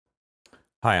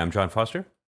Hi, I'm John Foster.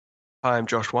 Hi, I'm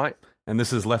Josh White. And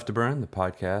this is Left to Burn, the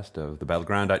podcast of the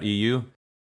Battleground.eu.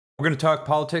 We're going to talk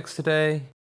politics today,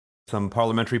 some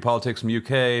parliamentary politics from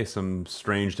UK, some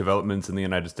strange developments in the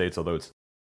United States, although it's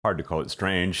hard to call it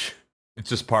strange. It's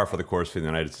just par for the course for the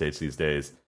United States these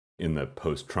days in the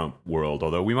post-Trump world,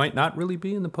 although we might not really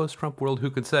be in the post-Trump world, who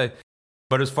could say.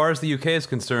 But as far as the UK is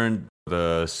concerned,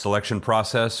 the selection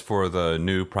process for the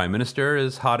new prime minister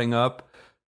is hotting up.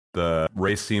 The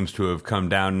race seems to have come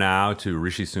down now to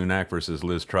Rishi Sunak versus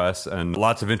Liz Truss, and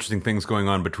lots of interesting things going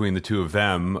on between the two of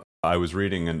them. I was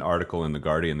reading an article in The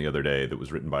Guardian the other day that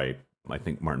was written by, I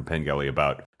think, Martin Pengelly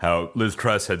about how Liz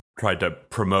Truss had tried to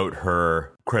promote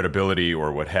her credibility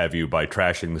or what have you by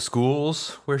trashing the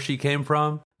schools where she came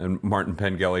from. And Martin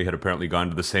Pengelly had apparently gone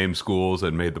to the same schools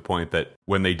and made the point that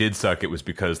when they did suck, it was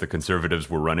because the Conservatives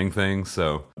were running things.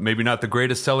 So maybe not the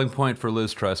greatest selling point for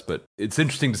Liz Truss, but it's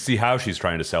interesting to see how she's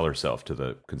trying to sell herself to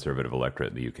the Conservative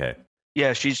electorate in the UK.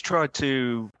 Yeah, she's tried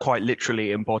to quite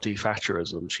literally embody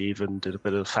Thatcherism. She even did a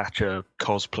bit of Thatcher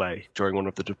cosplay during one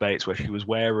of the debates where she was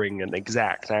wearing an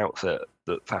exact outfit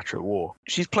that Thatcher wore.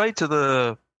 She's played to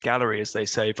the gallery, as they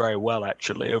say, very well,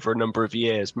 actually, over a number of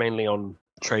years, mainly on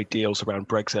trade deals around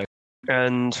Brexit.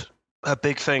 And her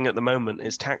big thing at the moment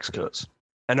is tax cuts,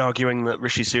 and arguing that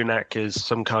Rishi Sunak is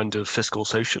some kind of fiscal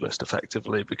socialist,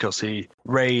 effectively, because he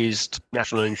raised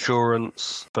national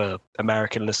insurance. For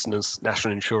American listeners,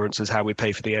 national insurance is how we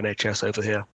pay for the NHS over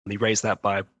here. And he raised that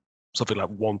by something like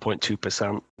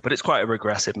 1.2%. But it's quite a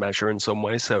regressive measure in some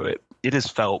ways, so it is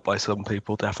felt by some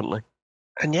people, definitely.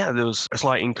 And yeah, there was a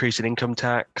slight increase in income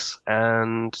tax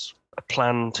and a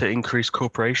plan to increase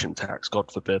corporation tax,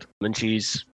 God forbid. And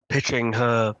she's pitching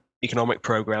her economic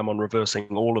program on reversing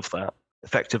all of that.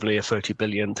 Effectively a 30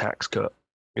 billion tax cut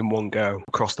in one go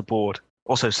across the board.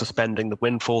 Also suspending the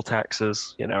windfall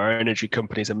taxes. You know, our energy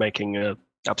companies are making an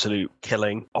absolute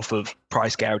killing off of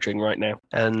price gouging right now.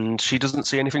 And she doesn't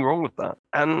see anything wrong with that.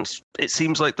 And it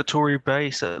seems like the Tory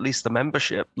base, at least the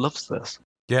membership, loves this.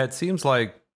 Yeah, it seems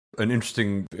like an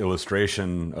interesting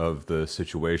illustration of the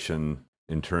situation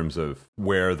in terms of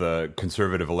where the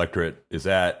Conservative electorate is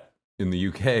at in the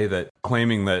UK, that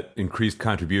claiming that increased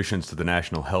contributions to the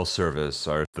National Health Service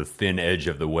are the thin edge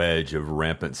of the wedge of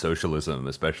rampant socialism,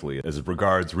 especially as it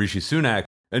regards Rishi Sunak.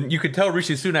 And you could tell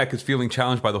Rishi Sunak is feeling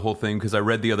challenged by the whole thing, because I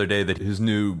read the other day that his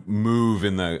new move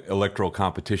in the electoral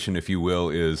competition, if you will,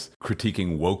 is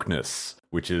critiquing wokeness,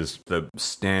 which is the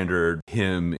standard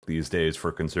hymn these days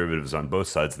for conservatives on both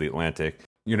sides of the Atlantic.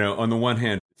 You know, on the one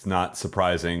hand, it's not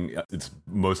surprising. It's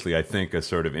mostly, I think, a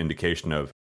sort of indication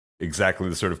of exactly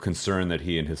the sort of concern that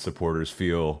he and his supporters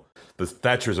feel. The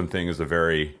Thatcherism thing is a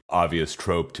very obvious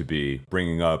trope to be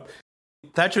bringing up.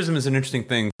 Thatcherism is an interesting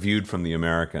thing viewed from the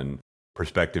American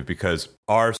perspective, because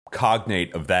our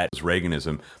cognate of that is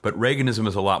Reaganism, but Reaganism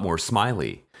is a lot more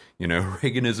smiley. You know,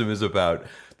 Reaganism is about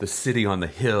the city on the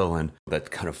hill and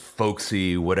that kind of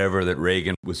folksy whatever that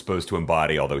Reagan was supposed to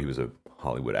embody, although he was a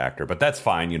Hollywood actor. But that's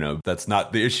fine, you know, that's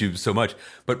not the issue so much.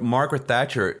 But Margaret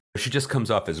Thatcher, she just comes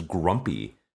off as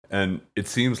grumpy. And it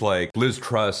seems like Liz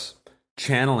Truss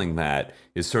channeling that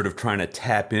is sort of trying to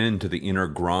tap into the inner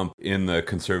grump in the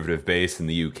Conservative base in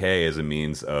the UK as a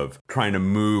means of trying to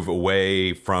move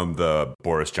away from the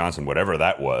Boris Johnson, whatever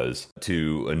that was,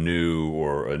 to a new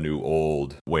or a new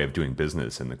old way of doing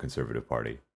business in the Conservative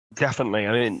Party. Definitely.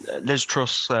 I mean, Liz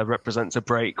Truss represents a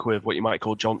break with what you might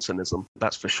call Johnsonism,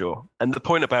 that's for sure. And the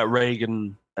point about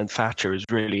Reagan and Thatcher is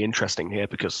really interesting here,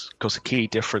 because a key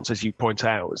difference, as you point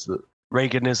out, is that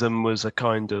Reaganism was a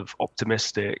kind of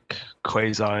optimistic,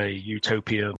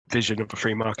 quasi-utopia vision of a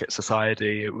free market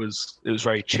society. It was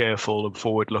very cheerful and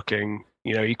forward-looking.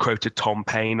 You know, he quoted Tom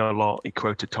Paine a lot. He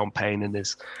quoted Tom Paine in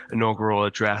his inaugural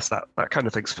address. That kind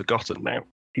of thing's forgotten now.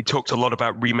 He talked a lot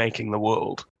about remaking the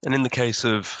world. And in the case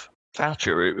of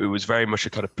Thatcher, it was very much a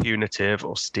kind of punitive,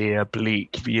 austere,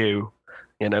 bleak view.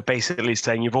 You know, basically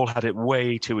saying you've all had it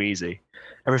way too easy.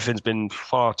 Everything's been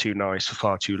far too nice for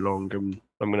far too long, and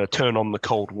I'm going to turn on the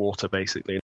cold water,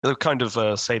 basically. There's a kind of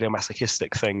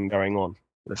sadomasochistic thing going on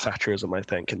with Thatcherism, I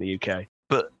think, in the UK.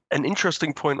 But an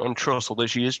interesting point on Truss, although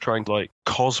she is trying to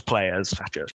cosplay as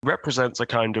Thatcher, represents a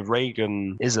kind of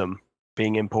Reaganism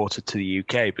being imported to the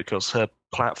UK, because her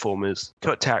platform is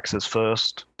cut taxes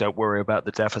first, don't worry about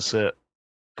the deficit,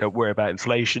 don't worry about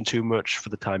inflation too much for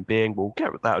the time being. We'll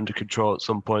get that under control at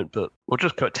some point, but we'll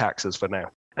just cut taxes for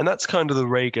now. And that's kind of the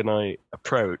Reaganite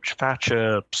approach.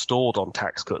 Thatcher stalled on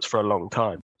tax cuts for a long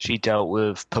time. She dealt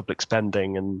with public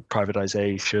spending and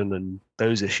privatization and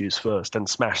those issues first, and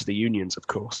smashed the unions, of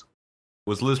course.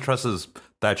 Was Liz Truss's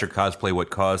Thatcher cosplay what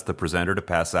caused the presenter to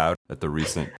pass out at the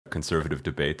recent Conservative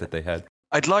debate that they had?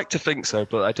 I'd like to think so,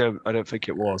 but I don't think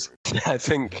it was. I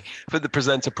think the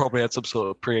presenter probably had some sort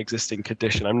of pre-existing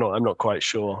condition. I'm not quite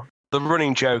sure. The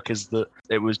running joke is that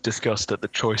it was discussed at the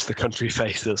choice the country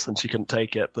faces, and she couldn't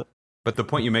take it. But the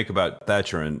point you make about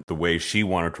Thatcher and the way she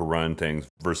wanted to run things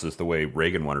versus the way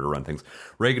Reagan wanted to run things,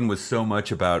 Reagan was so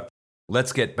much about,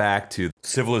 let's get back to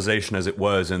civilization as it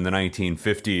was in the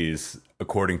 1950s,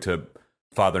 according to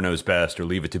Father Knows Best or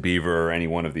Leave It to Beaver or any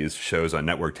one of these shows on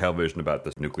network television about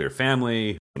the nuclear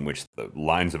family, in which the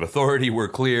lines of authority were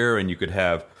clear and you could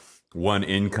have one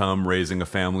income raising a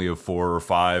family of 4 or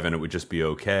 5 and it would just be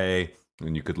okay.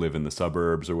 And you could live in the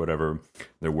suburbs or whatever.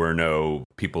 There were no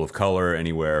people of color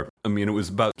anywhere. I mean, it was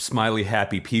about smiley,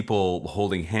 happy people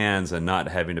holding hands and not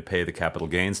having to pay the capital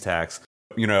gains tax.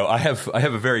 You know, I have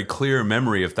a very clear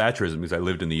memory of Thatcherism because I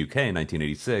lived in the UK in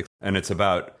 1986, and it's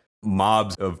about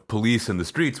mobs of police in the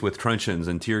streets with truncheons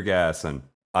and tear gas. And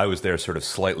I was there sort of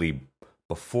slightly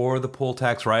before the poll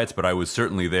tax riots, but I was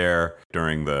certainly there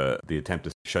during the attempt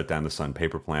to shut down the Sun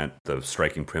paper plant, the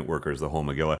striking print workers, the whole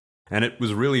Megillah. And it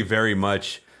was really very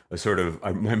much a sort of,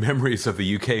 my memories of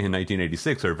the UK in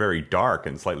 1986 are very dark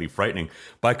and slightly frightening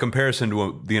by comparison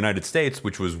to the United States,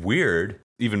 which was weird,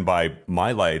 even by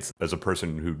my lights as a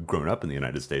person who'd grown up in the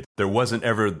United States. There wasn't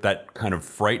ever that kind of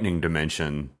frightening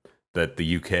dimension that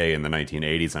the UK in the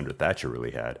 1980s under Thatcher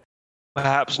really had.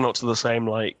 Perhaps not to the same,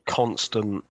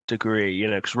 constant degree,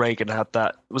 because Reagan had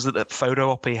that, was it that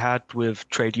photo op he had with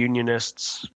trade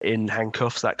unionists in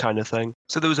handcuffs, that kind of thing?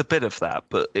 So there was a bit of that,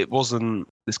 but it wasn't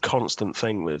this constant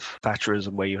thing with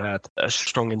Thatcherism where you had a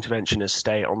strong interventionist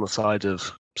state on the side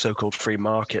of so-called free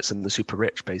markets and the super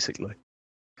rich, basically.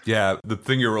 Yeah, the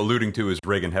thing you're alluding to is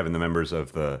Reagan having the members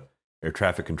of the Air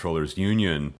Traffic Controllers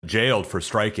Union jailed for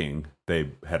striking.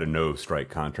 They had a no-strike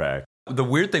contract. The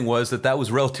weird thing was that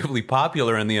was relatively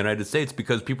popular in the United States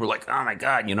because people were like, oh my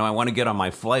God, I want to get on my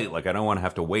flight. I don't want to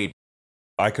have to wait.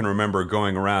 I can remember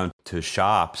going around to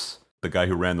shops. The guy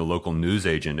who ran the local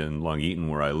newsagent in Long Eaton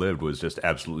where I lived was just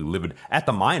absolutely livid at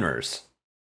the miners,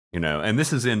 and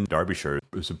this is in Derbyshire.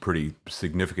 It was a pretty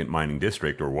significant mining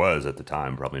district, or was at the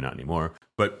time, probably not anymore.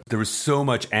 But there was so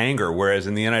much anger, whereas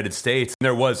in the United States,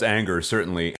 there was anger,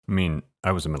 certainly. I mean,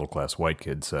 I was a middle-class white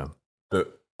kid, so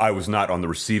I was not on the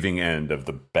receiving end of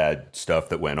the bad stuff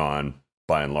that went on,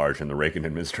 by and large, in the Reagan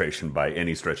administration by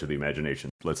any stretch of the imagination.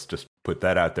 Let's just put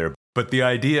that out there. But the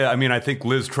idea, I think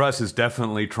Liz Truss is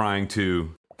definitely trying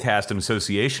to cast an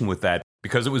association with that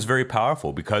because it was very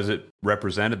powerful, because it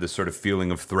represented this sort of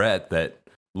feeling of threat that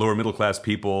lower middle class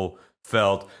people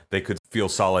felt. They could feel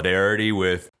solidarity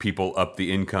with people up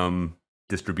the income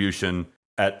distribution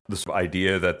at this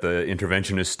idea that the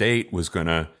interventionist state was going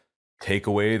to take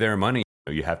away their money.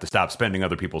 You have to stop spending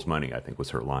other people's money, I think was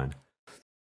her line.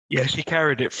 Yeah, she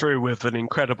carried it through with an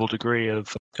incredible degree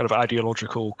of kind of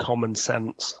ideological common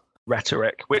sense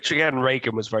rhetoric, which again,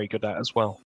 Reagan was very good at as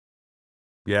well.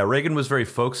 Yeah, Reagan was very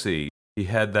folksy. He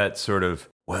had that sort of,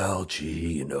 well,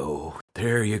 gee,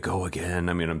 there you go again.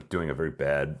 I'm doing a very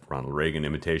bad Ronald Reagan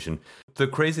imitation. The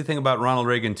crazy thing about Ronald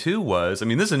Reagan, too, was, this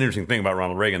is an interesting thing about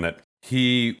Ronald Reagan, that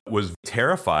he was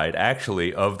terrified,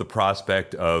 actually, of the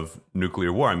prospect of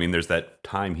nuclear war. There's that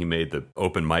time he made the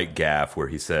open mic gaffe where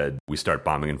he said, we start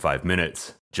bombing in 5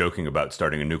 minutes, joking about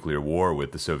starting a nuclear war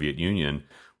with the Soviet Union.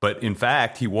 But in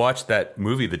fact, he watched that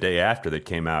movie the day after that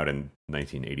came out in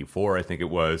 1984, I think it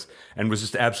was, and was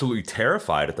just absolutely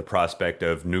terrified at the prospect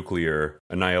of nuclear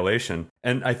annihilation.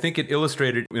 And I think it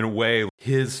illustrated, in a way,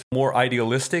 his more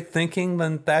idealistic thinking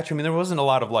than Thatcher. There wasn't a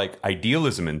lot of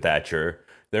idealism in Thatcher.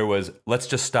 There was, let's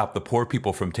just stop the poor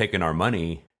people from taking our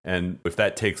money. And if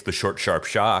that takes the short, sharp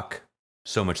shock,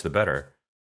 so much the better.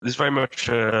 There's very much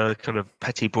a kind of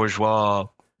petty bourgeois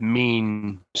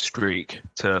mean streak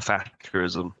to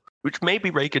Thatcherism, which maybe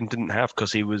Reagan didn't have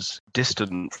because he was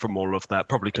distant from all of that.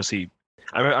 Probably because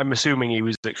I'm assuming he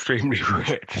was extremely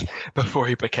rich before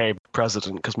he became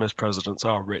president, because most presidents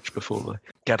are rich before they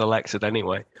get elected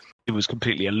anyway. He was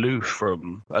completely aloof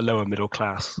from a lower middle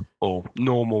class or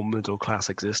normal middle class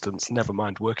existence, never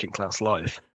mind working class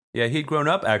life. Yeah, he'd grown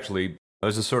up actually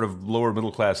as a sort of lower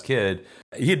middle class kid.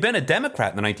 He had been a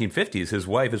Democrat in the 1950s.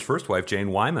 His first wife,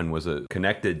 Jane Wyman, was a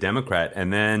connected Democrat,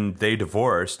 and then they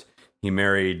divorced. He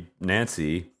married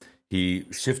Nancy. He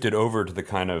shifted over to the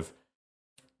kind of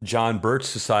John Birch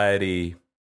Society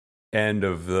end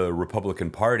of the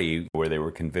Republican Party, where they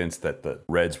were convinced that the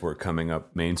Reds were coming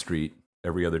up Main Street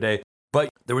every other day. But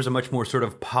there was a much more sort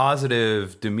of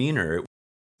positive demeanor.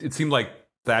 It seemed like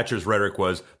Thatcher's rhetoric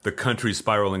was, the country's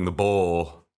spiraling the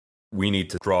bowl, we need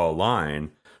to draw a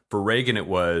line. For Reagan, it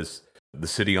was, the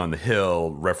city on the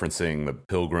hill, referencing the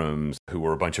pilgrims who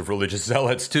were a bunch of religious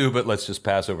zealots too, but let's just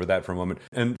pass over that for a moment,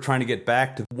 and trying to get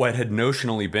back to what had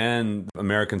notionally been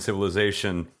American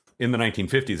civilization in the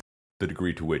 1950s. The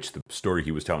degree to which the story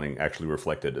he was telling actually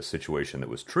reflected a situation that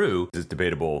was true is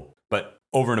debatable. But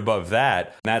over and above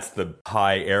that, that's the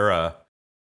high era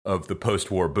of the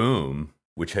post-war boom,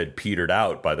 which had petered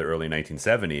out by the early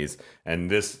 1970s. And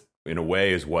this, in a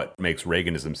way, is what makes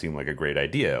Reaganism seem like a great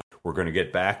idea. We're going to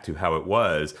get back to how it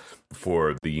was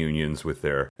for the unions with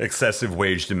their excessive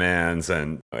wage demands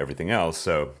and everything else.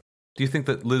 So do you think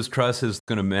that Liz Truss is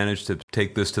going to manage to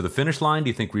take this to the finish line? Do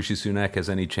you think Rishi Sunak has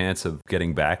any chance of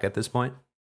getting back at this point?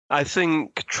 I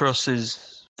think Truss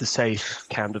is the safe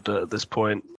candidate at this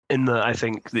point, in that I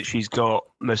think that she's got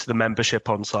most of the membership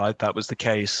on side. That was the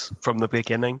case from the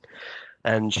beginning.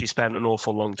 And she spent an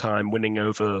awful long time winning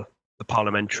over the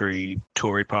parliamentary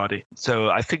Tory party. So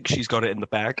I think she's got it in the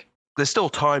bag. There's still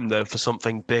time, though, for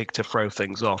something big to throw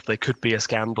things off. There could be a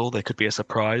scandal. There could be a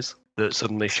surprise that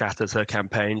suddenly shatters her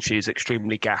campaign. She's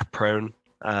extremely gaffe-prone.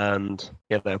 And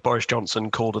Boris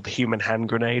Johnson called it the human hand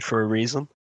grenade for a reason.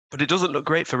 But it doesn't look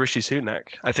great for Rishi Sunak.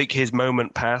 I think his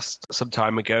moment passed some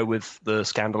time ago with the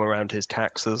scandal around his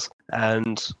taxes.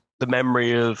 And the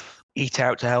memory of Eat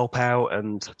Out to Help Out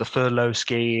and the furlough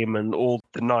scheme and all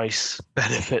the nice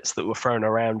benefits that were thrown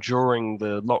around during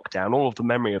the lockdown, all of the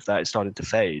memory of that is starting to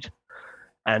fade.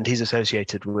 And he's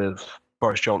associated with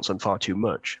Boris Johnson far too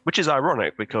much, which is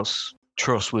ironic because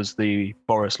Truss was the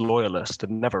Boris loyalist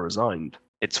and never resigned.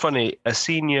 It's funny, a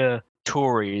senior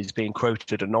Tory is being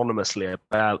quoted anonymously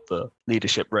about the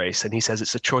leadership race, and he says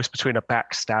it's a choice between a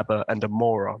backstabber and a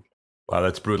moron. Wow,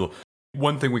 that's brutal.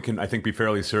 One thing we can, I think, be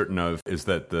fairly certain of is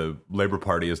that the Labour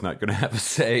Party is not going to have a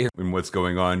say in what's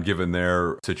going on, given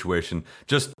their situation.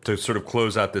 Just to sort of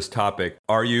close out this topic,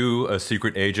 are you a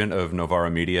secret agent of Novara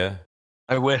Media?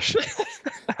 I wish.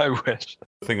 I wish.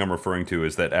 The thing I'm referring to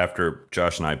is that after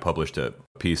Josh and I published a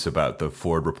piece about the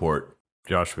Ford report,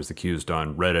 Josh was accused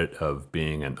on Reddit of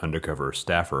being an undercover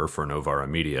staffer for Novara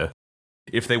Media.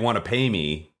 If they want to pay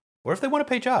me, or if they want to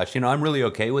pay Josh, I'm really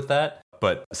okay with that.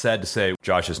 But sad to say,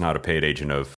 Josh is not a paid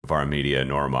agent of Novara Media,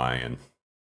 nor am I. And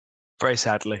very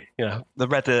sadly, the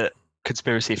Reddit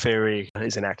conspiracy theory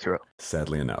is inaccurate.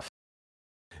 Sadly enough.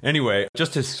 Anyway,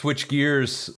 just to switch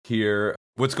gears here,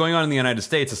 what's going on in the United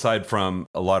States, aside from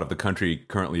a lot of the country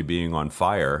currently being on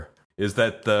fire, is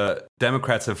that the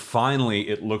Democrats have finally,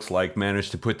 it looks like,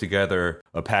 managed to put together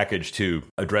a package to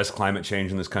address climate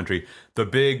change in this country. The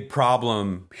big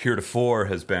problem heretofore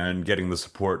has been getting the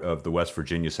support of the West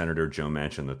Virginia Senator Joe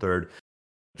Manchin III.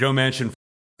 Joe Manchin,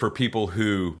 for people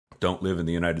who don't live in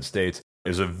the United States,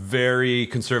 is a very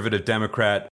conservative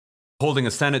Democrat holding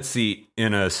a Senate seat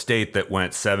in a state that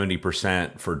went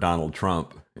 70% for Donald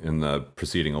Trump in the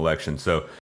preceding election. So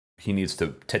he needs to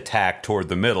tack toward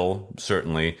the middle,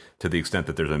 certainly, to the extent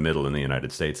that there's a middle in the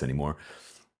United States anymore.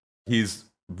 He's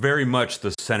very much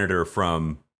the senator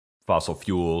from fossil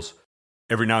fuels.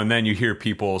 Every now and then you hear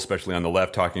people, especially on the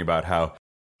left, talking about how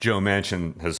Joe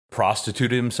Manchin has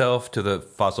prostituted himself to the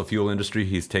fossil fuel industry.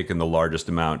 He's taken the largest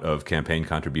amount of campaign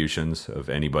contributions of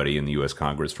anybody in the U.S.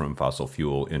 Congress from fossil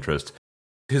fuel interests.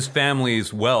 His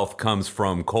family's wealth comes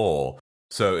from coal.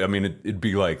 So, I mean, it'd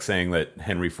be like saying that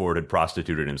Henry Ford had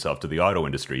prostituted himself to the auto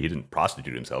industry. He didn't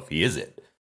prostitute himself. He is it.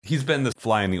 He's been the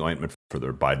fly in the ointment for the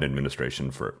Biden administration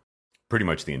for pretty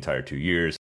much the entire 2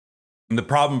 years. And the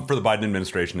problem for the Biden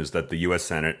administration is that the U.S.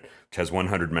 Senate, which has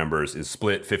 100 members, is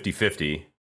split 50-50.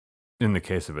 In the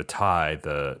case of a tie,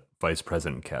 the vice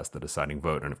president casts the deciding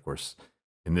vote. And of course,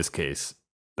 in this case,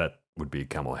 that would be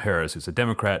Kamala Harris, who's a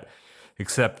Democrat,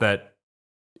 except that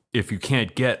if you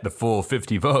can't get the full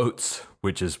 50 votes,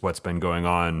 which is what's been going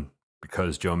on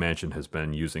because Joe Manchin has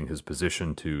been using his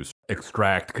position to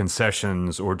extract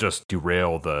concessions or just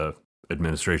derail the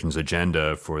administration's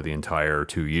agenda for the entire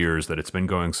 2 years that it's been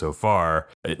going so far,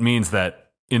 it means that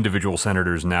individual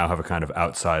senators now have a kind of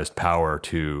outsized power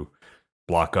to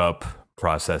block up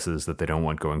processes that they don't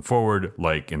want going forward,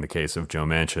 like in the case of Joe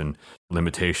Manchin,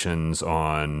 limitations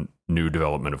on new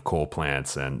development of coal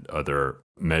plants and other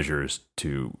measures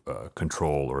to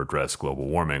control or address global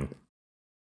warming.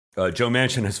 Joe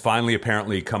Manchin has finally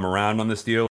apparently come around on this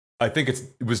deal. I think it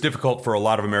was difficult for a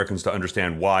lot of Americans to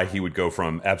understand why he would go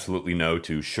from absolutely no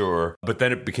to sure. But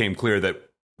then it became clear that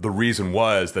the reason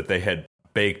was that they had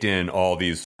baked in all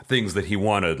these things that he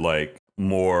wanted, like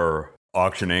more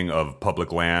auctioning of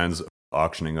public lands,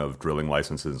 auctioning of drilling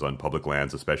licenses on public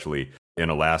lands, especially in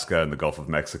Alaska and the Gulf of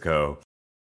Mexico,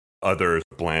 other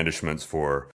blandishments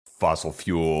for fossil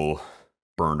fuel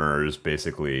burners,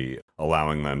 basically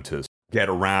allowing them to get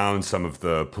around some of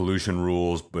the pollution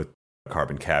rules, but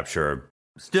carbon capture.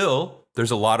 Still,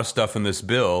 there's a lot of stuff in this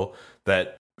bill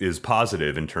that is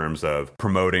positive in terms of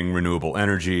promoting renewable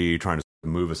energy, trying to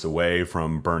move us away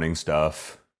from burning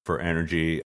stuff for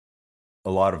energy.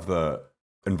 A lot of the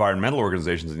environmental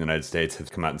organizations in the United States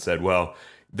have come out and said, well,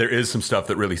 there is some stuff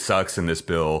that really sucks in this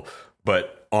bill,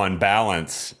 but on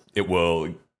balance, it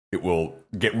will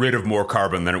get rid of more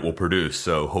carbon than it will produce.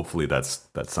 So hopefully that's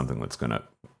something that's going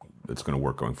to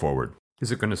work going forward.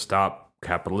 Is it going to stop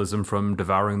capitalism from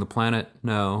devouring the planet?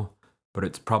 No, but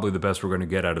it's probably the best we're going to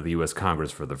get out of the U.S.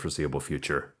 Congress for the foreseeable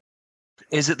future.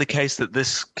 Is it the case that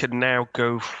this can now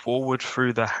go forward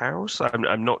through the House?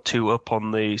 I'm not too up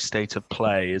on the state of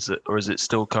play, is it, or is it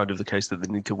still kind of the case that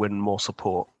they need to win more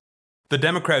support? The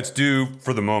Democrats do,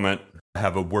 for the moment,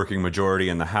 have a working majority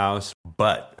in the House,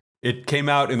 but it came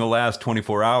out in the last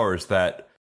 24 hours that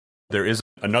there is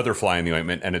another fly in the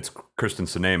ointment, and it's Kyrsten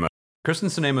Sinema. Kyrsten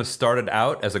Sinema started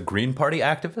out as a Green Party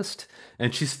activist,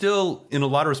 and she's still, in a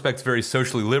lot of respects, very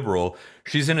socially liberal.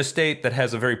 She's in a state that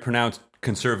has a very pronounced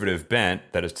conservative bent,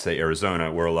 that is to say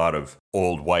Arizona, where a lot of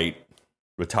old white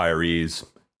retirees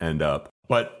end up.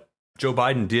 But Joe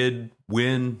Biden did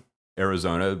win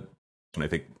Arizona, and I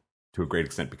think to a great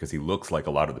extent because he looks like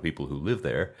a lot of the people who live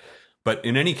there. But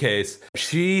in any case,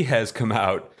 she has come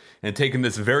out and taken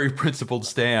this very principled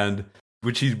stand,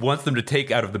 which he wants them to take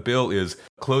out of the bill, is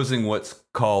closing what's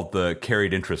called the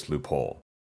carried interest loophole.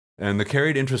 And the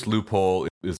carried interest loophole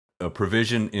is a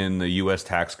provision in the U.S.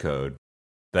 tax code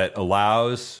that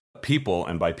allows people,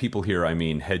 and by people here I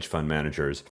mean hedge fund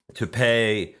managers, to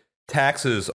pay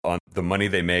taxes on the money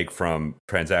they make from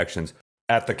transactions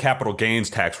at the capital gains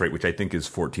tax rate, which I think is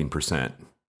 14%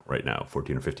 right now,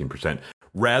 14 or 15%,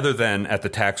 rather than at the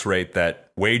tax rate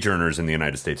that wage earners in the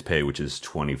United States pay, which is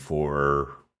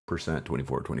 24,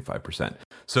 25%.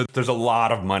 So there's a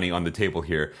lot of money on the table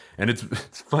here. And it's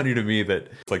funny to me that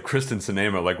it's like Kyrsten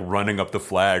Sinema like running up the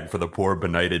flag for the poor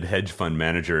benighted hedge fund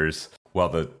managers while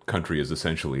the country is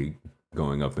essentially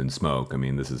going up in smoke. I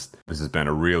mean, this has been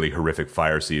a really horrific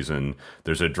fire season.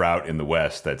 There's a drought in the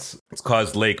West it's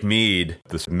caused Lake Mead,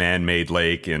 this man-made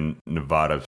lake in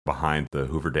Nevada behind the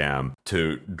Hoover Dam,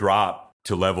 to drop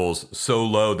to levels so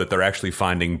low that they're actually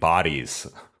finding bodies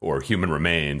or human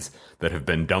remains that have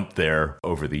been dumped there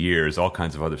over the years, all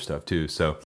kinds of other stuff too.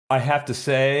 So I have to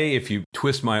say, if you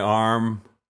twist my arm,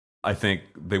 I think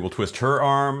they will twist her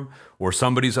arm or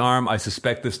somebody's arm. I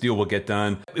suspect this deal will get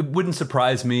done. It wouldn't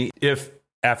surprise me if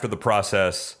after the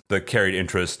process, the carried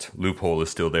interest loophole is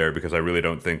still there, because I really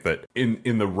don't think that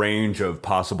in the range of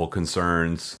possible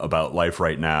concerns about life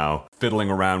right now, fiddling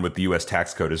around with the U.S.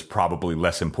 tax code is probably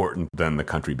less important than the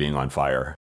country being on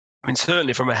fire. I mean,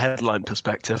 certainly from a headline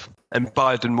perspective, and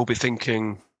Biden will be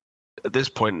thinking at this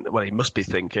point, well, he must be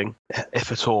thinking,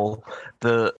 if at all,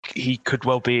 that he could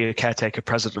well be a caretaker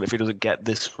president if he doesn't get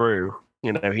this through.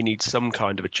 You know, he needs some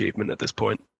kind of achievement at this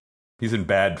point. He's in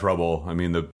bad trouble. I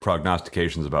mean, the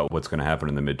prognostications about what's going to happen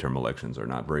in the midterm elections are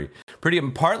not pretty.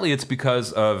 And partly it's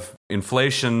because of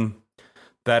inflation.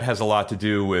 That has a lot to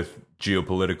do with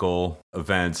geopolitical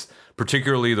events,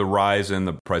 particularly the rise in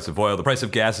the price of oil. The price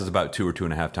of gas is about 2 or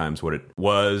 2.5 times what it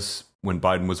was when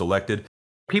Biden was elected.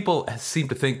 People seem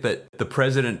to think that the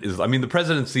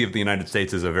presidency of the United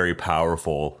States is a very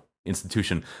powerful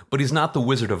institution, but he's not the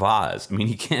Wizard of Oz. I mean,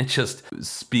 he can't just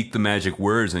speak the magic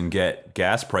words and get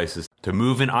gas prices to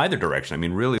move in either direction. I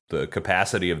mean, really, the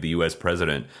capacity of the U.S.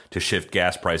 president to shift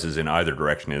gas prices in either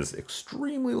direction is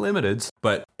extremely limited.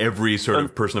 But every sort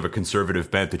of person of a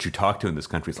conservative bent that you talk to in this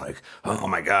country is like, oh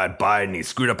my God, Biden, he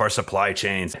screwed up our supply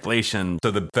chains, inflation. So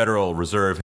the Federal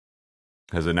Reserve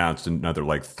has announced another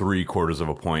like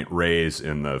 0.75 point raise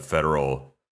in the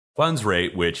federal funds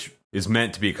rate, which is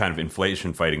meant to be a kind of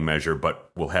inflation fighting measure,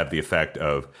 but will have the effect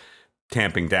of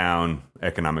tamping down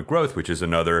economic growth, which is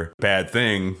another bad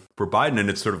thing for Biden. And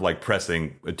it's sort of like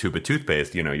pressing a tube of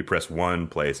toothpaste. You know, you press one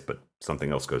place, but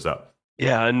something else goes up.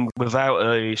 Yeah, and without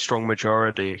a strong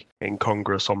majority in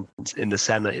Congress in the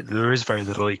Senate, there is very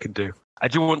little he can do. I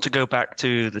do want to go back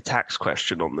to the tax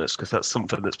question on this, because that's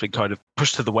something that's been kind of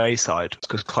pushed to the wayside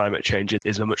because climate change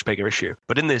is a much bigger issue.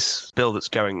 But in this bill that's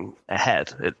going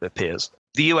ahead, it appears,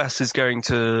 the US is going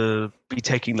to be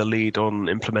taking the lead on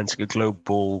implementing a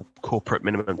global corporate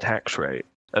minimum tax rate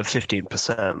of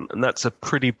 15%. And that's a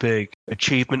pretty big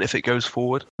achievement if it goes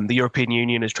forward. And the European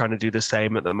Union is trying to do the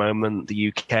same at the moment. The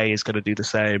UK is going to do the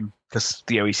same because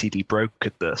the OECD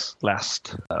brokered this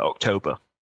last October.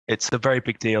 It's a very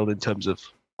big deal in terms of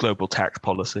global tax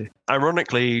policy.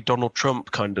 Ironically, Donald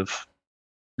Trump kind of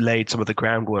laid some of the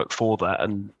groundwork for that,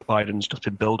 and Biden's just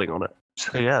been building on it.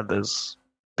 So yeah, there's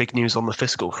big news on the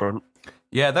fiscal front.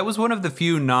 Yeah, that was one of the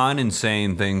few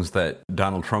non-insane things that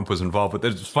Donald Trump was involved with.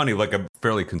 It's funny, like a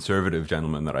fairly conservative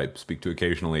gentleman that I speak to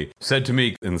occasionally said to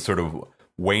me in the sort of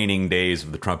waning days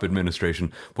of the Trump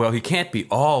administration, well, he can't be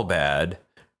all bad.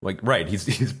 Like, right,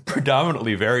 he's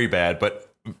predominantly very bad, but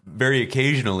very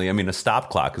occasionally, I mean, a stop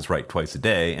clock is right twice a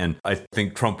day. And I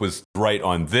think Trump was right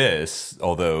on this,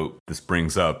 although this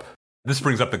brings up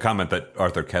the comment that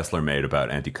Arthur Kessler made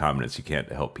about anti-communists. You can't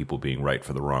help people being right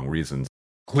for the wrong reasons.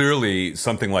 Clearly,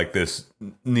 something like this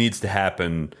needs to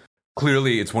happen.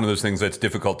 Clearly, it's one of those things that's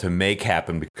difficult to make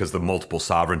happen because of the multiple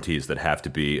sovereignties that have to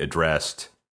be addressed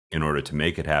in order to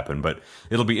make it happen. But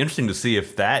it'll be interesting to see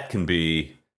if that can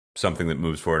be something that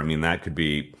moves forward. I mean, that could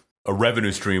be a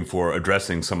revenue stream for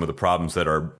addressing some of the problems that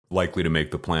are likely to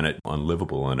make the planet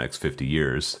unlivable in the next 50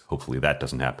 years. Hopefully that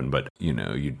doesn't happen, but,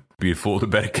 you'd be a fool to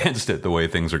bet against it the way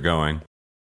things are going.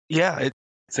 Yeah,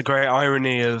 it's a great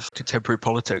irony of contemporary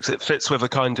politics. It fits with a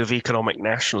kind of economic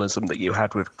nationalism that you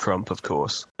had with Trump, of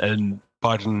course, and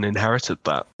Biden inherited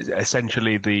that.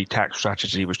 Essentially, the tax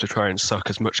strategy was to try and suck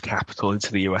as much capital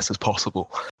into the US as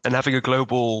possible. And having a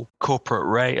global corporate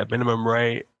rate, a minimum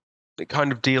rate, it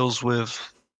kind of deals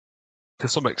with, to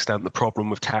some extent, the problem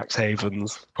with tax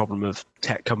havens, the problem of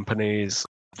tech companies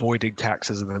avoiding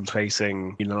taxes and then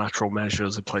facing unilateral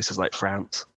measures in places like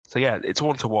France. So yeah, it's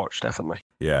one to watch, definitely.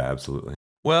 Yeah, absolutely.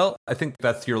 Well, I think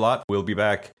that's your lot. We'll be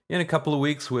back in a couple of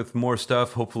weeks with more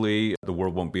stuff. Hopefully the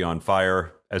world won't be on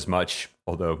fire as much,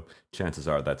 although chances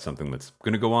are that's something that's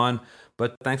going to go on.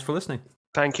 But thanks for listening.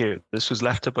 Thank you. This was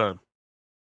Left to Burn.